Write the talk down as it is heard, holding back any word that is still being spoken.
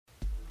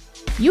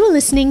You are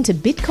listening to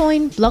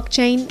Bitcoin,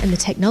 Blockchain, and the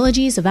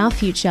Technologies of Our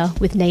Future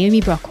with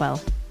Naomi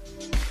Brockwell.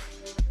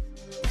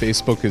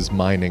 Facebook is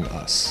mining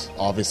us.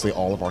 Obviously,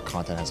 all of our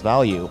content has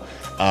value.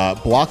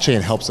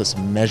 Blockchain helps us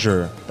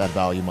measure that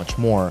value much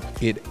more.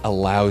 It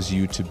allows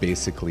you to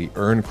basically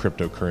earn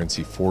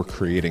cryptocurrency for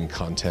creating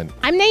content.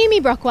 I'm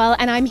Naomi Brockwell,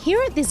 and I'm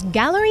here at this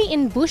gallery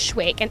in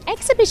Bushwick, an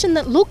exhibition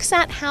that looks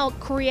at how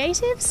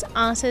creatives,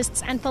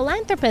 artists, and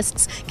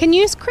philanthropists can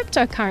use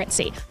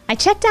cryptocurrency. I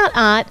checked out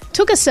art,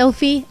 took a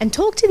selfie, and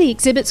talked to the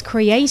exhibit's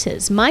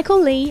creators,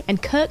 Michael Lee and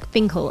Kirk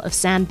Finkel of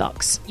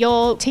Sandbox.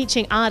 You're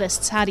teaching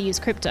artists how to use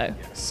crypto.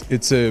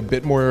 It's a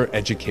bit more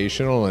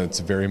educational, and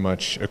it's very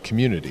much a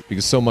community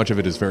because so much of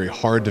it is very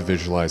hard to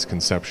visualize,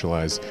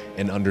 conceptualize,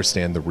 and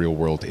understand the real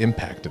world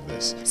impact of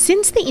this.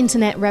 Since the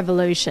internet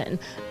revolution,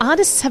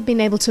 artists have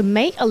been able to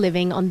make a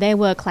living on their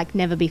work like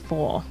never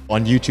before.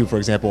 On YouTube, for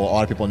example, a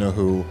lot of people know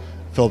who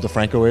Philip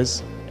DeFranco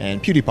is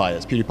and PewDiePie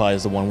is. PewDiePie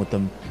is the one with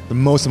the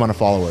most amount of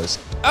followers.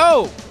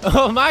 Oh,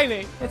 my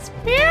name. It's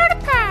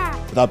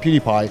PewDiePie. Without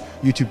PewDiePie,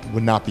 YouTube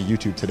would not be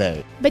YouTube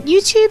today. But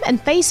YouTube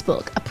and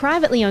Facebook are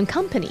privately owned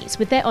companies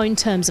with their own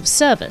terms of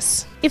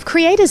service. If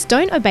creators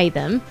don't obey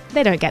them,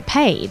 they don't get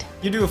paid.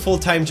 You do a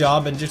full-time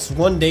job and just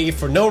one day,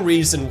 for no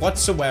reason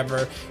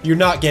whatsoever, you're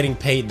not getting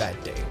paid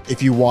that day.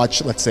 If you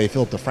watch, let's say,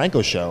 Philip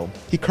DeFranco's show,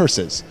 he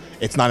curses.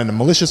 It's not in a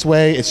malicious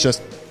way, it's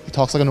just he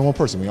talks like a normal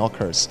person. We all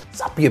curse.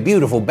 Sup, you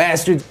beautiful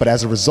bastard. But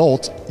as a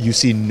result, you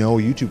see no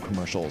YouTube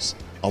commercials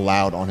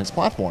allowed on his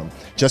platform.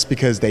 Just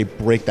because they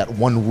break that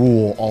one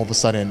rule, all of a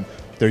sudden,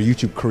 their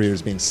YouTube career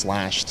is being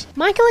slashed.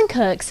 Michael and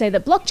Kirk say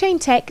that blockchain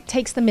tech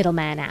takes the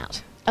middleman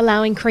out,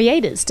 allowing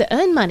creators to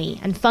earn money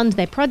and fund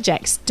their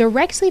projects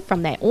directly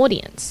from their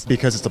audience.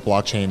 Because it's a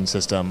blockchain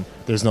system,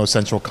 there's no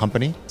central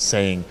company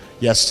saying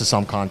yes to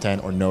some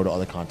content or no to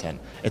other content.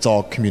 It's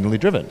all communally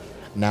driven.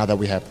 Now that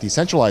we have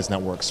decentralized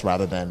networks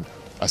rather than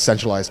a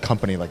centralized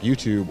company like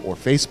YouTube or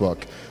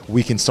Facebook,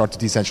 we can start to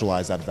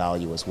decentralize that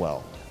value as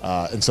well.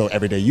 And so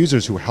everyday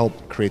users who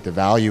help create the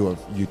value of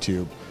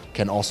YouTube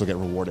can also get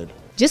rewarded.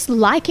 Just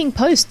liking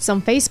posts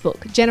on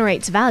Facebook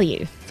generates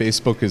value.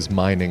 Facebook is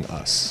mining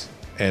us.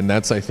 And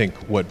that's, I think,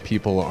 what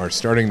people are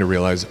starting to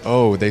realize.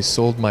 Oh, they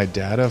sold my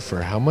data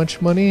for how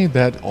much money?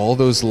 That all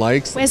those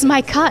likes? Where's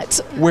my cut?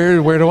 Where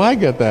do I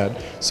get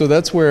that? So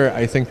that's where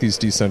I think these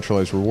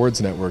decentralized rewards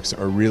networks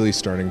are really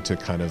starting to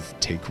kind of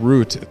take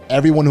root.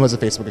 Everyone who has a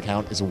Facebook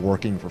account is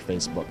working for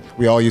Facebook.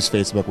 We all use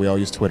Facebook, we all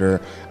use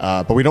Twitter,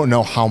 but we don't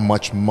know how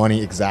much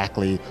money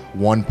exactly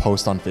one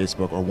post on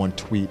Facebook or one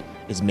tweet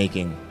is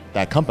making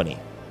that company.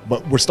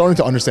 But we're starting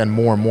to understand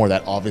more and more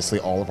that obviously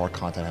all of our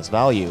content has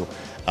value.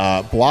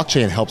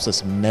 Blockchain helps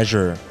us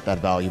measure that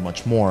value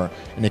much more,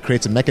 and it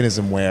creates a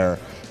mechanism where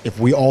if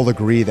we all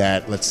agree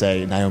that, let's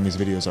say, Naomi's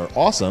videos are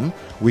awesome,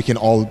 we can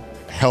all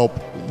help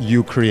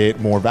you create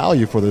more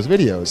value for those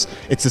videos.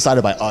 It's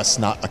decided by us,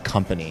 not a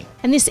company.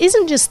 And this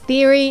isn't just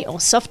theory or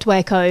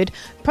software code.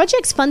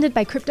 Projects funded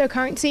by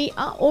cryptocurrency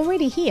are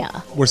already here.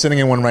 We're sitting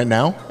in one right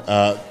now.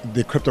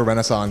 The Crypto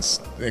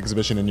Renaissance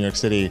exhibition in New York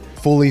City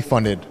fully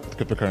funded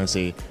the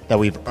cryptocurrency that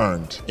we've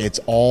earned.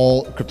 It's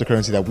all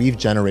cryptocurrency that we've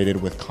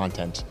generated with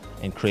content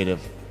and creative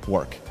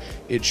work.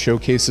 It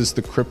showcases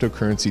the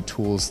cryptocurrency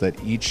tools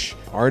that each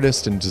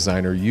artist and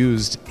designer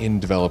used in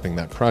developing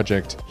that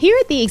project. Here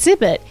at the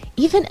exhibit,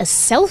 even a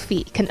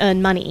selfie can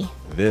earn money.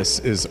 This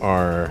is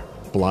our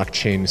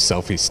blockchain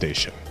selfie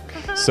station.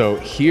 So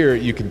here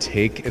you can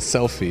take a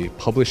selfie,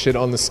 publish it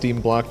on the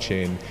Steem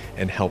blockchain,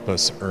 and help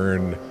us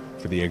earn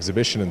for the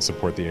exhibition and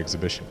support the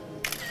exhibition.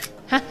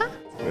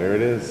 There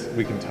it is.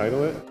 We can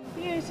title it.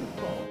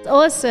 Beautiful.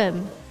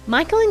 Awesome.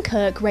 Michael and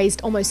Kirk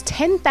raised almost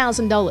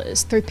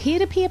 $10,000 through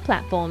peer-to-peer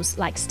platforms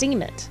like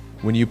Steemit.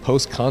 When you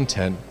post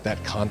content,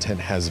 that content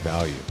has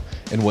value.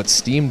 And what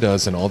Steem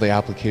does and all the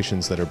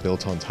applications that are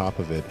built on top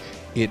of it,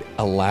 it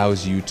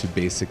allows you to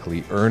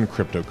basically earn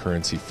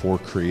cryptocurrency for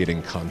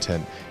creating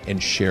content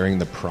and sharing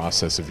the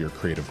process of your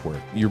creative work.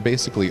 You're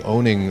basically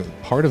owning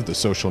part of the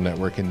social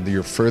network and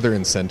you're further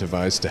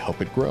incentivized to help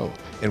it grow.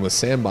 And with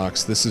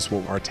Sandbox, this is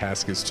what our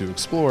task is to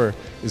explore,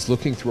 is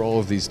looking through all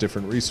of these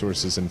different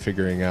resources and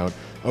figuring out,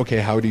 okay,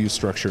 how do you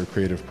structure a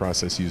creative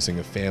process using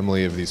a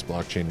family of these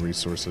blockchain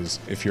resources?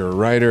 If you're a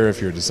writer, if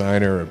you're a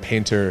designer or a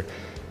painter,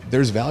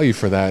 there's value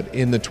for that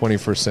in the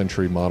 21st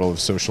century model of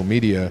social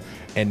media.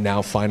 And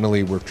now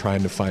finally, we're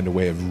trying to find a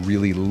way of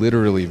really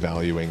literally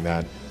valuing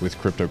that with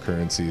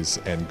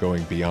cryptocurrencies and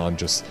going beyond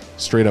just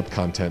straight up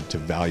content to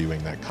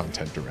valuing that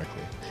content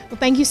directly. Well,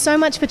 thank you so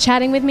much for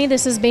chatting with me.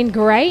 This has been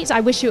great. I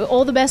wish you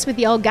all the best with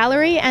the old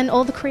gallery and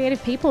all the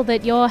creative people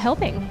that you're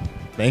helping.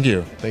 Thank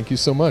you. Thank you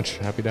so much.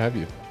 Happy to have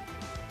you.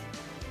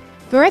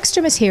 For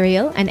extra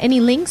material and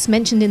any links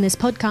mentioned in this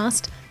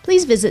podcast,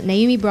 please visit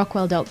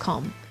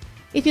naomibrockwell.com.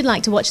 If you'd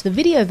like to watch the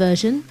video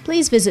version,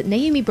 please visit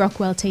Naomi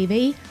Brockwell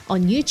TV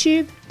on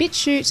YouTube,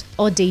 BitChute,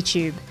 or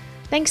DTube.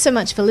 Thanks so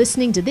much for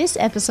listening to this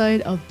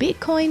episode of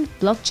Bitcoin,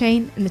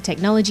 Blockchain, and the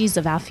Technologies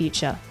of Our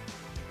Future.